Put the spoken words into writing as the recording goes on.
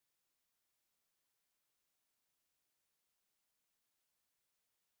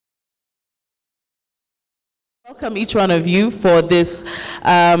Welcome each one of you for this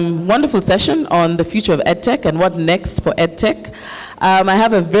wonderful session on the future of EdTech and what next for EdTech. I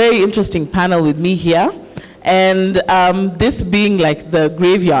have a very interesting panel with me here, and this being like the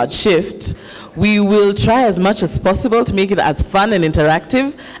graveyard shift, we will try as much as possible to make it as fun and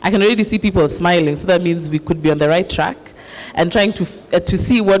interactive. I can already see people smiling, so that means we could be on the right track and trying to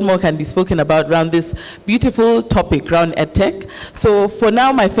see what more can be spoken about around this beautiful topic around EdTech. So for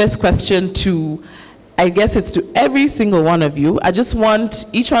now, my first question I guess it's to every single one of you. I just want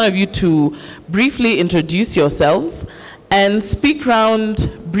each one of you to briefly introduce yourselves and speak around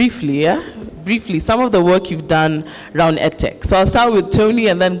briefly some of the work you've done around EdTech. So I'll start with Tony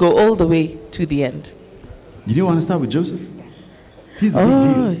and then go all the way to the end. You didn't want to start with Joseph? He's the big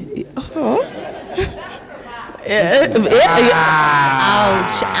deal.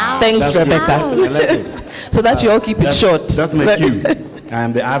 Ouch. Thanks, That's Rebecca. I like it. So that you all keep it short. That's my cue.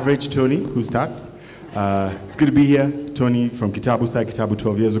 I'm the average Tony who starts. It's good to be here. Tony from Kitabu, started Kitabu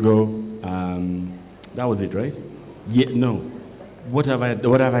 12 years ago. That was it, right? Yeah, no. What have I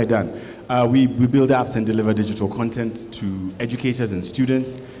done? We build apps and deliver digital content to educators and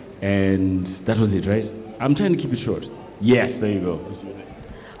students, and that was it, right? I'm trying to keep it short. Yes, there you go.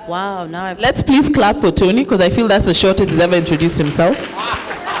 Wow, now Let's please clap for Tony, because I feel that's the shortest he's ever introduced himself.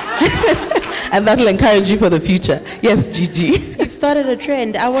 And that'll encourage you for the future. Yes, Gigi. You've started a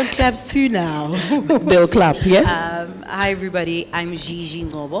trend. I want claps too now. They'll clap, yes? Hi, everybody. I'm Gigi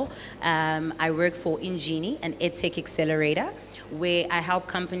Ngobo. I work for Ingenie, an EdTech accelerator, where I help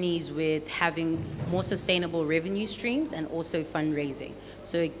companies with having more sustainable revenue streams and also fundraising.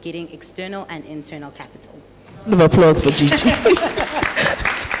 So getting external and internal capital. Round of applause for Gigi.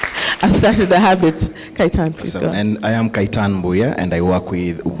 I started the habit. Kaitan, please go. And I am Kaitan Mbuya, and I work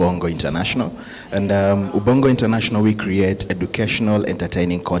with Ubongo International. And Ubongo International, we create educational,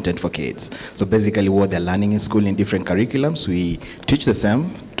 entertaining content for kids. So basically what they're learning in school in different curriculums, we teach the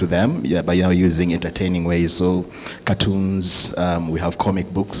same to them by using entertaining ways. So cartoons, we have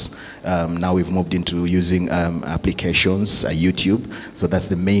comic books. Now we've moved into using applications, YouTube. So that's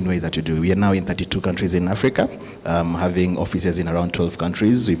the main way that we do. We are now in 32 countries in Africa, having offices in around 12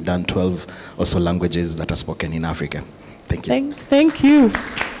 countries. We've done 12 or so languages that are spoken in Africa. Thank you. Thank you.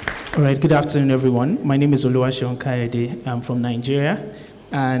 All right, good afternoon, everyone. My name is Oluwaseun Kayode. I'm from Nigeria,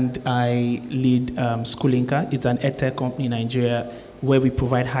 and I lead Schoolinka. It's an EdTech company in Nigeria where we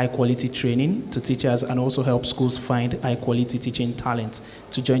provide high-quality training to teachers and also help schools find high-quality teaching talent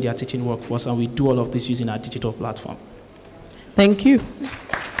to join their teaching workforce, and we do all of this using our digital platform. Thank you.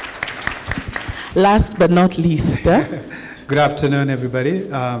 Last but not least. Good afternoon, everybody.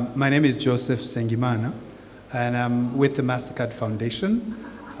 My name is Joseph Sengimana, and I'm with the MasterCard Foundation.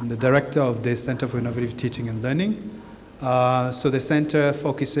 I'm the director of the Center for Innovative Teaching and Learning. So the center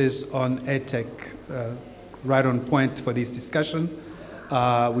focuses on EdTech, right on point for this discussion.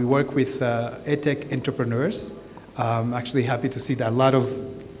 We work with EdTech entrepreneurs. I'm actually happy to see that a lot of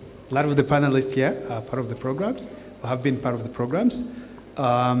the panelists here are part of the programs, or have been part of the programs.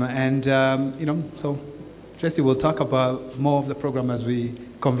 So Tracy will talk about more of the program as we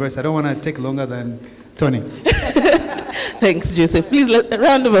converse. I don't want to take longer than Tony. Thanks, Joseph. Please, a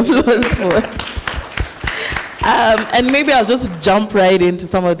round of applause for. And maybe I'll just jump right into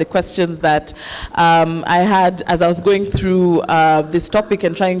some of the questions that I had as I was going through this topic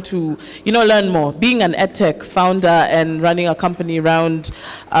and trying to, learn more. Being an EdTech founder and running a company around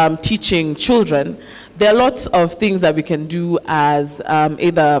teaching children, there are lots of things that we can do as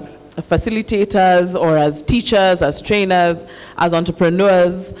either facilitators or as teachers, as trainers, as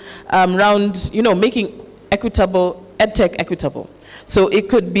entrepreneurs, around, making EdTech equitable. So it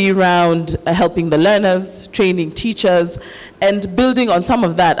could be around helping the learners, training teachers, and building on some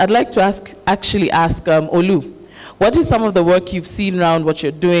of that. I'd like to ask Olu, what is some of the work you've seen around what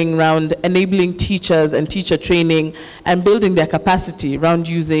you're doing around enabling teachers and teacher training and building their capacity around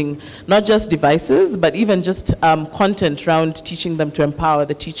using not just devices, but even just content around teaching them to empower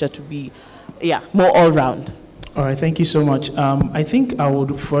the teacher to be more all-round? All right, thank you so much. I think I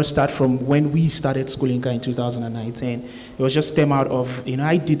would first start from when we started Schoolinka in 2019. It was just stem out of,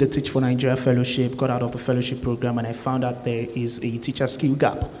 I did the Teach for Nigeria fellowship, got out of the fellowship program, and I found out there is a teacher skill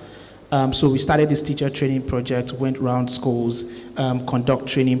gap. So we started this teacher training project, went around schools, conduct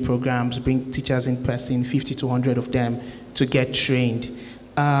training programs, bring teachers in person, 50 to 100 of them to get trained.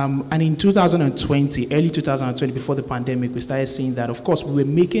 And in 2020, early 2020, before the pandemic, we started seeing that, of course, we were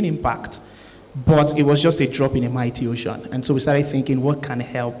making impact, but it was just a drop in a mighty ocean. And so we started thinking, what can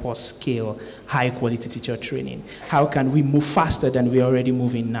help us scale high-quality teacher training? How can we move faster than we're already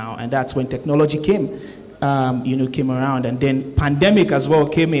moving now? And that's when technology came. came around, and then pandemic as well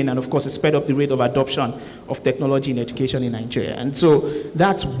came in, and of course it sped up the rate of adoption of technology in education in Nigeria. And so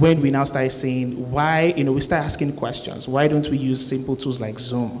that's when we now started saying, why, we start asking questions. Why don't we use simple tools like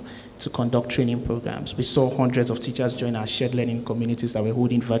Zoom to conduct training programs? We saw hundreds of teachers join our shared learning communities that we're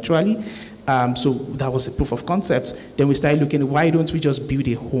holding virtually. So that was a proof of concept. Then we started looking, why don't we just build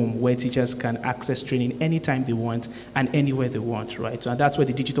a home where teachers can access training anytime they want and anywhere they want, right? So that's where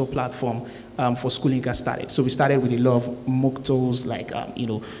the digital platform for schooling got started. So we started with a lot of MOOC tools like,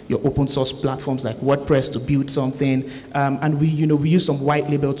 your open source platforms like WordPress to build something. And we use some white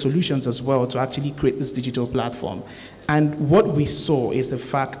labeled solutions as well to actually create this digital platform. And what we saw is the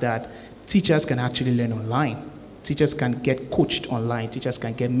fact that teachers can actually learn online. Teachers can get coached online. Teachers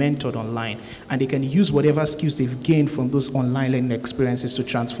can get mentored online. And they can use whatever skills they've gained from those online learning experiences to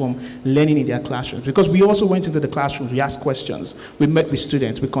transform learning in their classrooms. Because we also went into the classrooms, we asked questions, we met with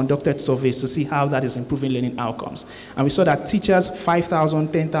students, we conducted surveys to see how that is improving learning outcomes. And we saw that teachers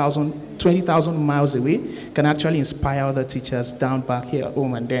 5,000, 10,000, 20,000 miles away can actually inspire other teachers down back here at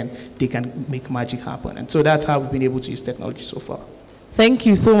home, and then they can make magic happen. And so that's how we've been able to use technology so far. Thank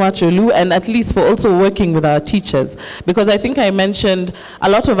you so much, Olu, and at least for also working with our teachers. Because I think I mentioned a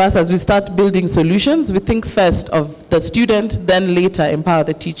lot of us, as we start building solutions, we think first of the student, then later empower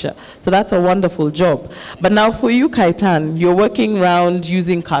the teacher. So that's a wonderful job. But now for you, Kaitan, you're working around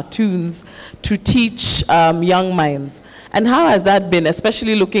using cartoons to teach young minds. And how has that been,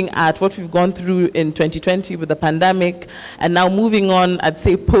 especially looking at what we've gone through in 2020 with the pandemic, and now moving on, I'd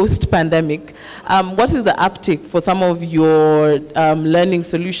say, post-pandemic? What is the uptake for some of your learning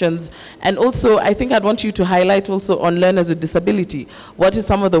solutions? And also, I think I'd want you to highlight also on learners with disability. What is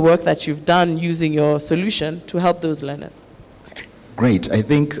some of the work that you've done using your solution to help those learners? Great. I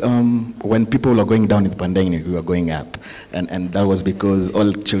think when people were going down in the pandemic, we were going up. And that was because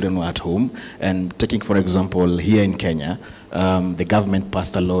all children were at home. And taking, for example, here in Kenya, the government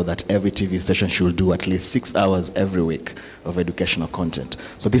passed a law that every TV station should do at least 6 hours every week of educational content.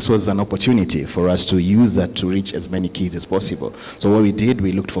 So this was an opportunity for us to use that to reach as many kids as possible. So what we did,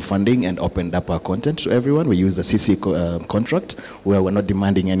 we looked for funding and opened up our content to everyone. We used a CC contract where we're not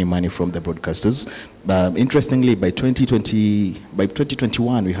demanding any money from the broadcasters. Interestingly, by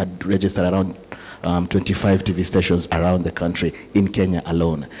 2021, we had registered around 25 TV stations around the country in Kenya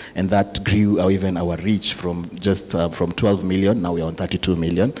alone. And that grew even our reach from just from 12 million, now we're on 32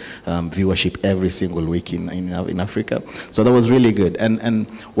 million viewership every single week in Africa. So that was really good. And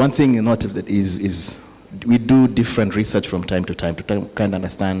one thing you note that is we do different research from time to time to kind of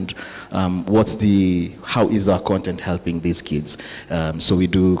understand how is our content helping these kids. So we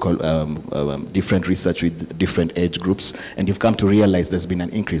do different research with different age groups, and you've come to realize there's been an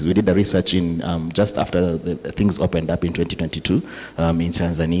increase. We did the research in just after the things opened up in 2022 in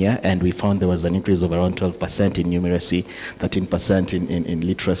Tanzania, and we found there was an increase of around 12% in numeracy, 13% in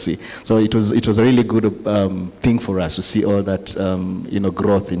literacy. So it was a really good thing for us to see all that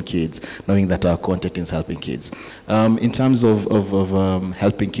growth in kids, knowing that our content is helping kids. In terms of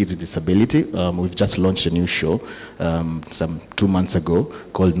helping kids with disability, we've just launched a new show some 2 months ago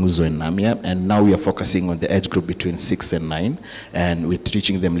called Nuzo and Namia, and now we are focusing on the age group between 6 and 9, and we're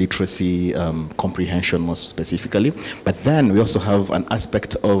teaching them literacy, comprehension most specifically. But then we also have an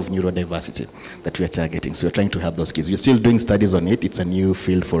aspect of neurodiversity that we are targeting. So we're trying to help those kids. We're still doing studies on it. It's a new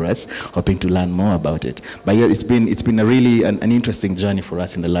field for us, hoping to learn more about it. But yeah, it's been a really an interesting journey for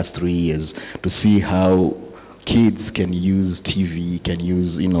us in the last 3 years to see how kids can use TV, can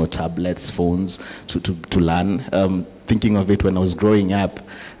use tablets, phones to learn. Thinking of it when I was growing up,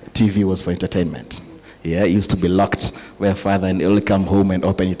 TV was for entertainment. Yeah, it used to be locked where father and he'll come home and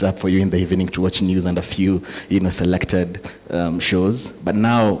open it up for you in the evening to watch news and a few selected shows. But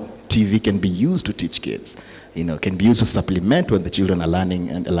now TV can be used to teach kids. Can be used to supplement what the children are learning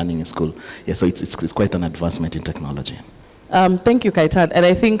in school. Yeah, so it's quite an advancement in technology. Thank you, Kaitan. And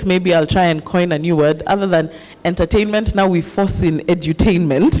I think maybe I'll try and coin a new word. Other than entertainment, now we force in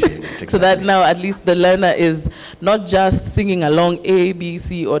edutainment. Exactly. So that now at least the learner is not just singing along A, B,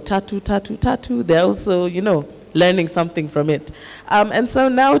 C, or tatu, tatu, tatu. They're also, learning something from it. And so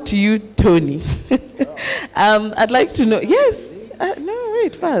now to you, Tony. I'd like to know, yes, no,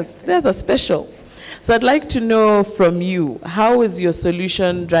 wait, first. There's a special. So I'd like to know from you, how is your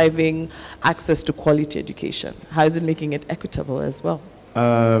solution driving access to quality education? How is it making it equitable as well?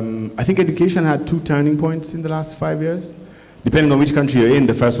 I think education had 2 turning points in the last 5 years. Depending on which country you're in,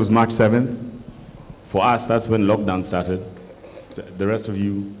 the first was March 7th. For us, that's when lockdown started. So the rest of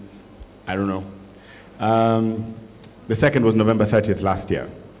you, I don't know. The second was November 30th last year.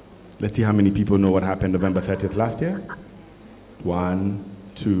 Let's see how many people know what happened November 30th last year. 1,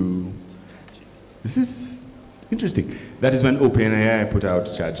 2, This is interesting. That is when OpenAI put out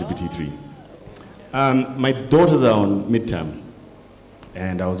ChatGPT 3. My daughters are on midterm,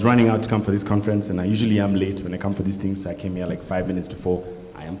 and I was running out to come for this conference, and I usually am late when I come for these things, so I came here like 5 minutes to 4.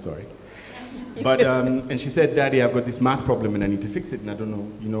 I am sorry. But, and she said, Daddy, I've got this math problem and I need to fix it, and I don't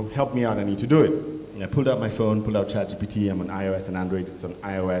know, you know, help me out, I need to do it. And I pulled out my phone, pulled out ChatGPT, I'm on iOS and Android, it's on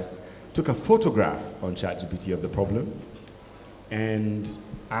iOS, took a photograph on ChatGPT of the problem, and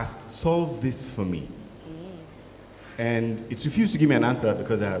asked, solve this for me. And it refused to give me an answer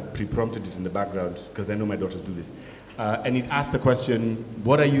because I had pre-prompted it in the background, because I know my daughters do this. And it asked the question,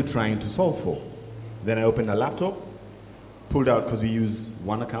 what are you trying to solve for? Then I opened a laptop, pulled out, because we use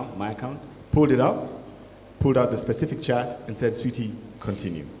one account, my account, pulled it out, pulled out the specific chat, and said, sweetie,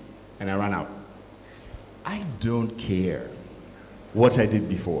 continue. And I ran out. I don't care what I did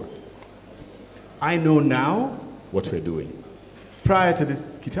before. I know now what we're doing. Prior to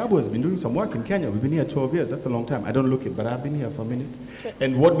this, Kitabu has been doing some work in Kenya. We've been here 12 years. That's a long time. I don't look it, but I've been here for a minute.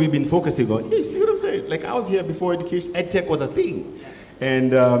 And what we've been focusing on, you see what I'm saying? Like, I was here before education. Edtech was a thing.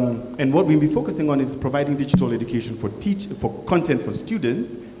 And what we've been focusing on is providing digital education for content for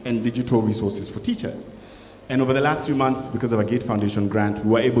students and digital resources for teachers. And over the last 3 months, because of a Gate Foundation grant,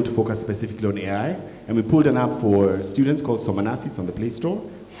 we were able to focus specifically on AI. And we pulled an app for students called Somanasi. It's on the Play Store.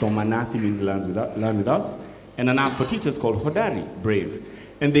 Somanasi means learn with us. And an app for teachers called Hodari, Brave.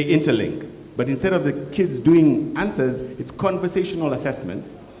 And they interlink. But instead of the kids doing answers, it's conversational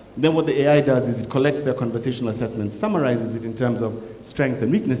assessments. Then what the AI does is it collects their conversational assessments, summarizes it in terms of strengths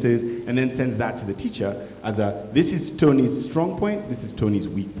and weaknesses, and then sends that to the teacher as this is Tony's strong point, this is Tony's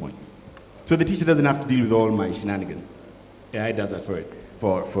weak point. So the teacher doesn't have to deal with all my shenanigans. AI does that for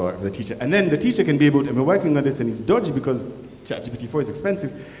the teacher. And then the teacher can be able to, and we're working on this, and it's dodgy because ChatGPT-4 is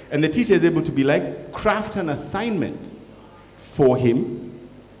expensive, and the teacher is able to be like, craft an assignment for him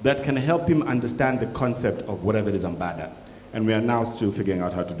that can help him understand the concept of whatever it is I'm bad at. And we are now still figuring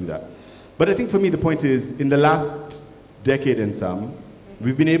out how to do that. But I think for me the point is, in the last decade and some,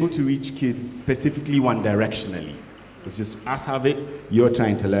 we've been able to reach kids specifically one directionally. It's just us have it, you're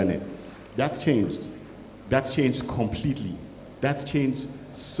trying to learn it. That's changed. That's changed completely. That's changed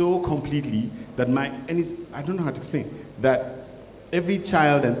so completely that I don't know how to explain, that every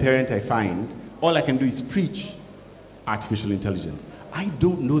child and parent I find, all I can do is preach artificial intelligence. I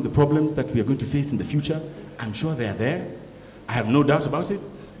don't know the problems that we are going to face in the future. I'm sure they are there. I have no doubt about it.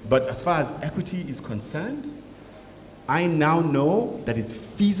 But as far as equity is concerned, I now know that it's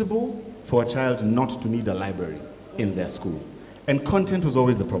feasible for a child not to need a library in their school. And content was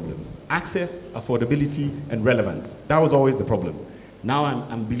always the problem. Access, affordability, and relevance. That was always the problem. Now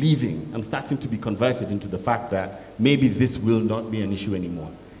I'm starting to be converted into the fact that maybe this will not be an issue anymore.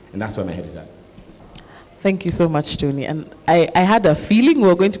 And that's where my head is at. Thank you so much, Tony. And I had a feeling we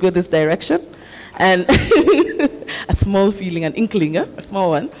were going to go this direction. And a small feeling, an inkling, a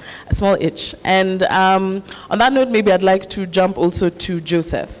small one, a small itch. And on that note, maybe I'd like to jump also to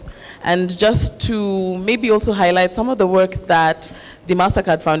Joseph. And just to maybe also highlight some of the work that the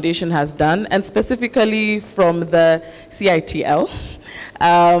MasterCard Foundation has done, and specifically from the CITL.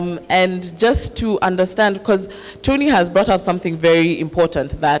 And just to understand, because Tony has brought up something very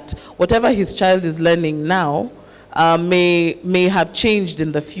important, that whatever his child is learning now may have changed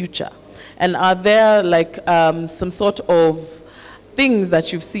in the future. And are there like some sort of things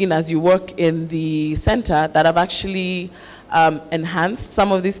that you've seen as you work in the center that have actually enhanced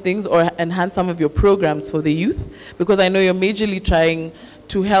some of these things or enhanced some of your programs for the youth? Because I know you're majorly trying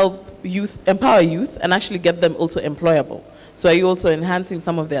to help youth, empower youth, and actually get them also employable. So are you also enhancing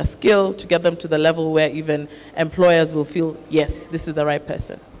some of their skill to get them to the level where even employers will feel, yes, this is the right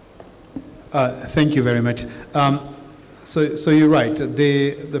person? Thank you very much. So you're right.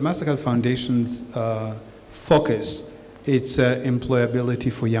 The MasterCard Foundation's focus, it's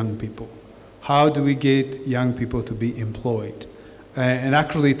employability for young people. How do we get young people to be employed? And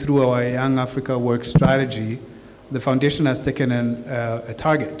actually, through our Young Africa Work strategy, the foundation has taken a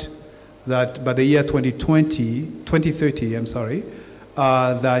target that by the year 2030,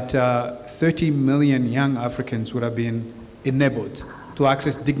 that 30 million young Africans would have been enabled to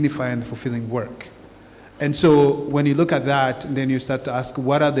access dignified and fulfilling work. And so when you look at that, then you start to ask,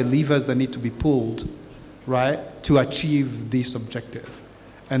 what are the levers that need to be pulled, right, to achieve this objective?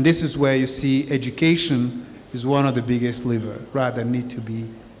 And this is where you see education is one of the biggest levers, right, that need to be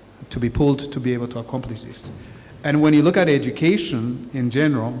pulled to be able to accomplish this. And when you look at education in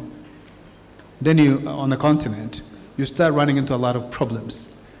general, then you, on the continent, you start running into a lot of problems.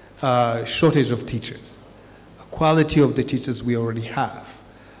 Shortage of teachers, quality of the teachers we already have,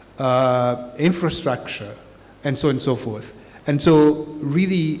 infrastructure, and so on and so forth. And so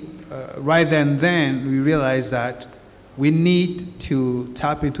really right then, we realized that we need to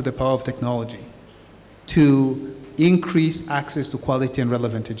tap into the power of technology to increase access to quality and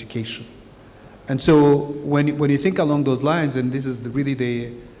relevant education. And so when you think along those lines, and this is really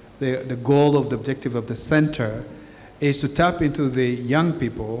the goal of the objective of the center, is to tap into the young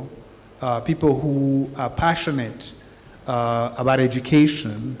people, people who are passionate about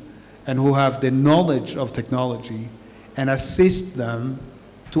education and who have the knowledge of technology, and assist them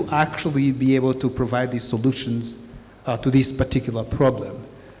to actually be able to provide these solutions to this particular problem.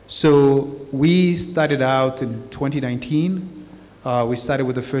 So we started out in 2019. We started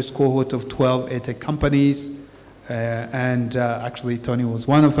with the first cohort of 12 Edtech companies, and actually Tony was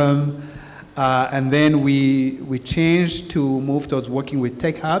one of them. And then we changed to move towards working with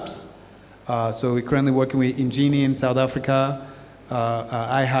tech hubs. So we're currently working with Ingenie in South Africa,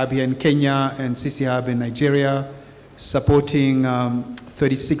 iHub here in Kenya, and CC Hub in Nigeria, supporting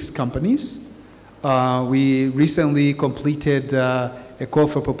 36 companies. We recently completed a call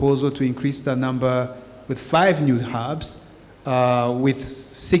for proposal to increase the number with 5 new hubs, with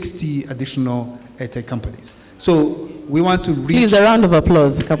 60 additional Edtech companies. So we want to reach... Please, a round of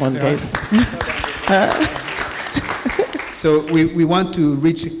applause. Come on, guys. So we want to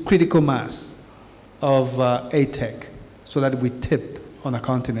reach a critical mass of Edtech so that we tip on a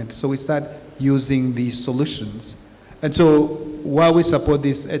continent. So we start using these solutions. And so while we support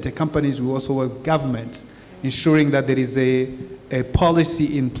these Edtech companies, we also work with government, ensuring that there is a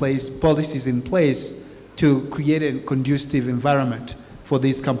policies in place to create a conducive environment for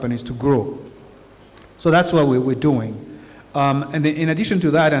these companies to grow. So that's what we're doing. And in addition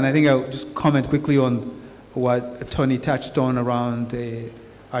to that, and I think I'll just comment quickly on what Tony touched on around the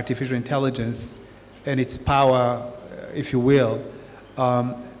artificial intelligence and its power, if you will.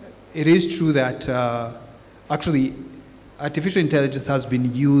 It is true that actually artificial intelligence has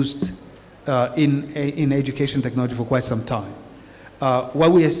been used in education technology for quite some time.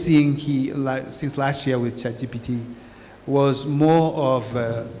 What we are seeing here since last year with ChatGPT was more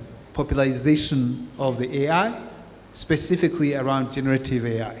of popularization of the AI, specifically around generative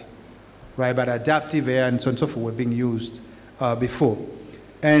AI, right? But adaptive AI and so on and so forth were being used before.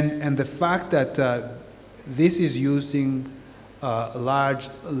 And the fact that this is using large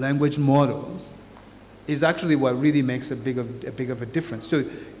language models is actually what really makes a big of a difference. So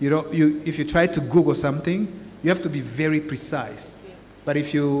if you try to Google something, you have to be very precise. But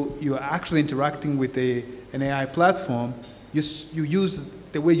if you're actually interacting with an AI platform, you use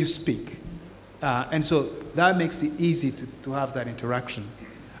the way you speak. And so that makes it easy to have that interaction.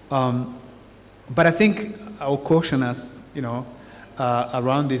 But I think I'll caution us,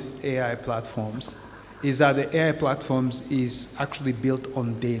 around these AI platforms, is that the AI platforms is actually built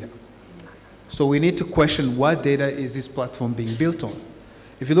on data. So we need to question what data is this platform being built on.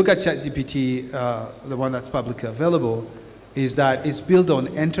 If you look at ChatGPT, the one that's publicly available, is that it's built on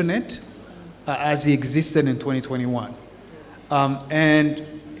internet as it existed in 2021. And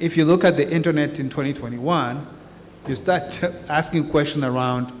if you look at the internet in 2021, you start asking questions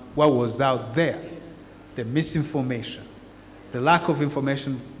around what was out there, the misinformation, the lack of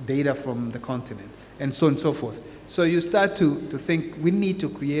information, data from the continent, and so on and so forth. So you start to think we need to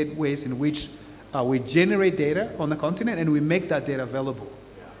create ways in which we generate data on the continent and we make that data available.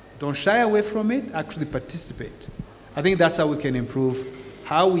 Don't shy away from it, actually participate. I think that's how we can improve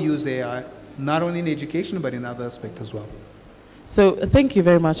how we use AI, not only in education, but in other aspects as well. So thank you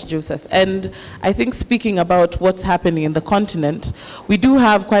very much, Joseph. And I think speaking about what's happening in the continent, we do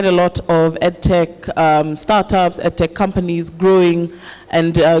have quite a lot of EdTech startups, EdTech companies growing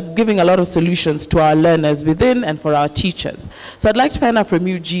and giving a lot of solutions to our learners within and for our teachers. So I'd like to find out from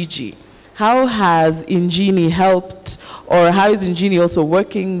you, Gigi, how has Ingenie helped, or how is Ingenie also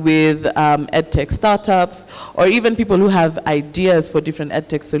working with EdTech startups, or even people who have ideas for different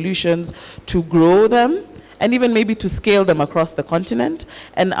EdTech solutions to grow them, and even maybe to scale them across the continent?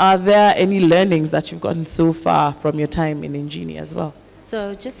 And are there any learnings that you've gotten so far from your time in Ingenie as well?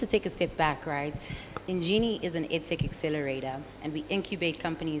 So just to take a step back, right? Ingenie is an EdTech accelerator, and we incubate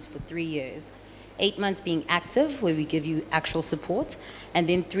companies for 3 years. 8 months being active, where we give you actual support, and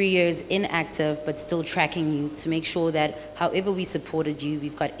then 3 years inactive, but still tracking you to make sure that however we supported you,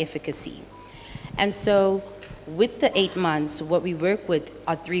 we've got efficacy. And so with the 8 months, what we work with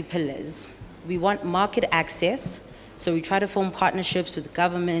are 3 pillars. We want market access, so we try to form partnerships with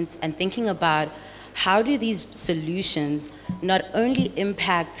governments and thinking about how do these solutions not only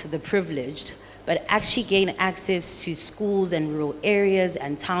impact the privileged, but actually gain access to schools and rural areas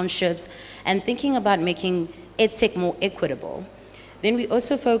and townships, and thinking about making EdTech more equitable. Then we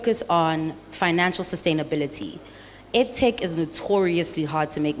also focus on financial sustainability. Edtech is notoriously hard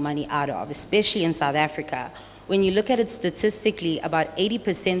to make money out of, especially in South Africa. When you look at it statistically, about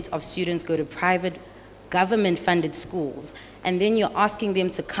 80% of students go to private government-funded schools, and then you're asking them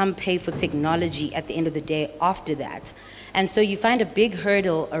to come pay for technology at the end of the day after that. And so you find a big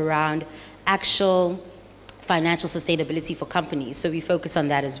hurdle around actual financial sustainability for companies, so we focus on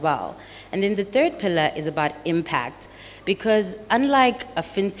that as well. And then the third pillar is about impact, because unlike a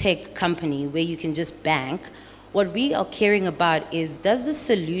fintech company where you can just bank, what we are caring about is, does the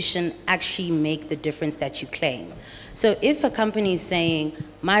solution actually make the difference that you claim? So if a company is saying,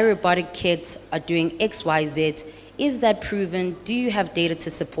 my robotic kits are doing X, Y, Z, is that proven? Do you have data to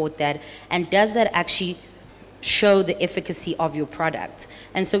support that? And does that actually show the efficacy of your product?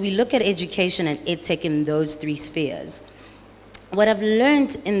 And so we look at education and edtech in those three spheres. What I've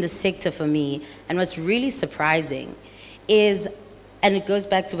learned in the sector for me, and what's really surprising, is, and it goes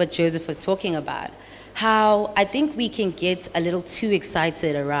back to what Joseph was talking about, how I think we can get a little too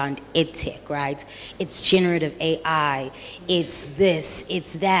excited around edtech, right? It's generative AI, it's this,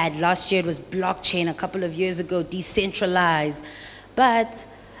 it's that. Last year it was blockchain, a couple of years ago, decentralized. But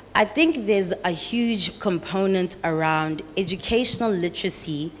I think there's a huge component around educational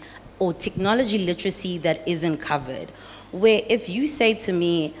literacy or technology literacy that isn't covered. Where if you say to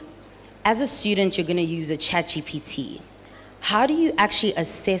me, as a student, you're gonna use a ChatGPT, how do you actually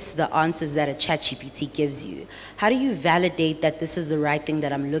assess the answers that a ChatGPT gives you? How do you validate that this is the right thing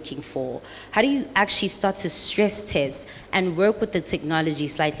that I'm looking for? How do you actually start to stress test and work with the technology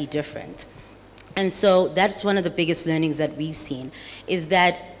slightly different? And so that's one of the biggest learnings that we've seen, is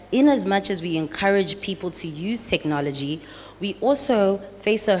that in as much as we encourage people to use technology, we also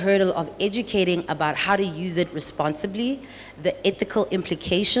face a hurdle of educating about how to use it responsibly, the ethical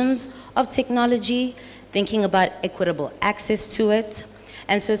implications of technology, thinking about equitable access to it.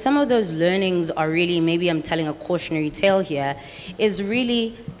 And so some of those learnings are really, maybe I'm telling a cautionary tale here, is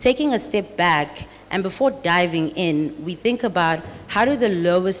really taking a step back, and before diving in, we think about how do the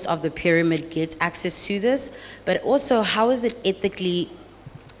lowest of the pyramid get access to this, but also how is it ethically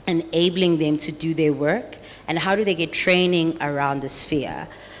enabling them to do their work, and how do they get training around the sphere.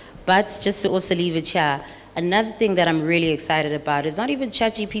 But just to also leave it here, another thing that I'm really excited about is not even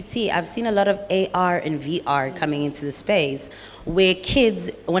ChatGPT. I've seen a lot of AR and VR coming into the space where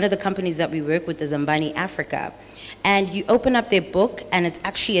kids, one of the companies that we work with is Ambani Africa, and you open up their book and it's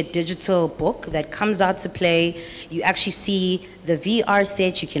actually a digital book that comes out to play. You actually see the VR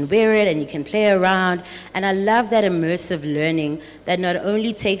set, you can wear it and you can play around. And I love that immersive learning that not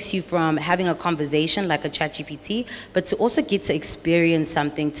only takes you from having a conversation like a ChatGPT, but to also get to experience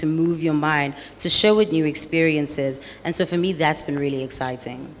something, to move your mind, to show it new experiences. And so for me, that's been really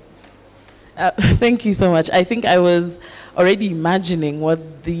exciting. Thank you so much. I think I was already imagining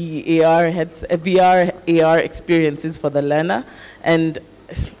what the VR AR experience is for the learner, and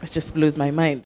it just blows my mind.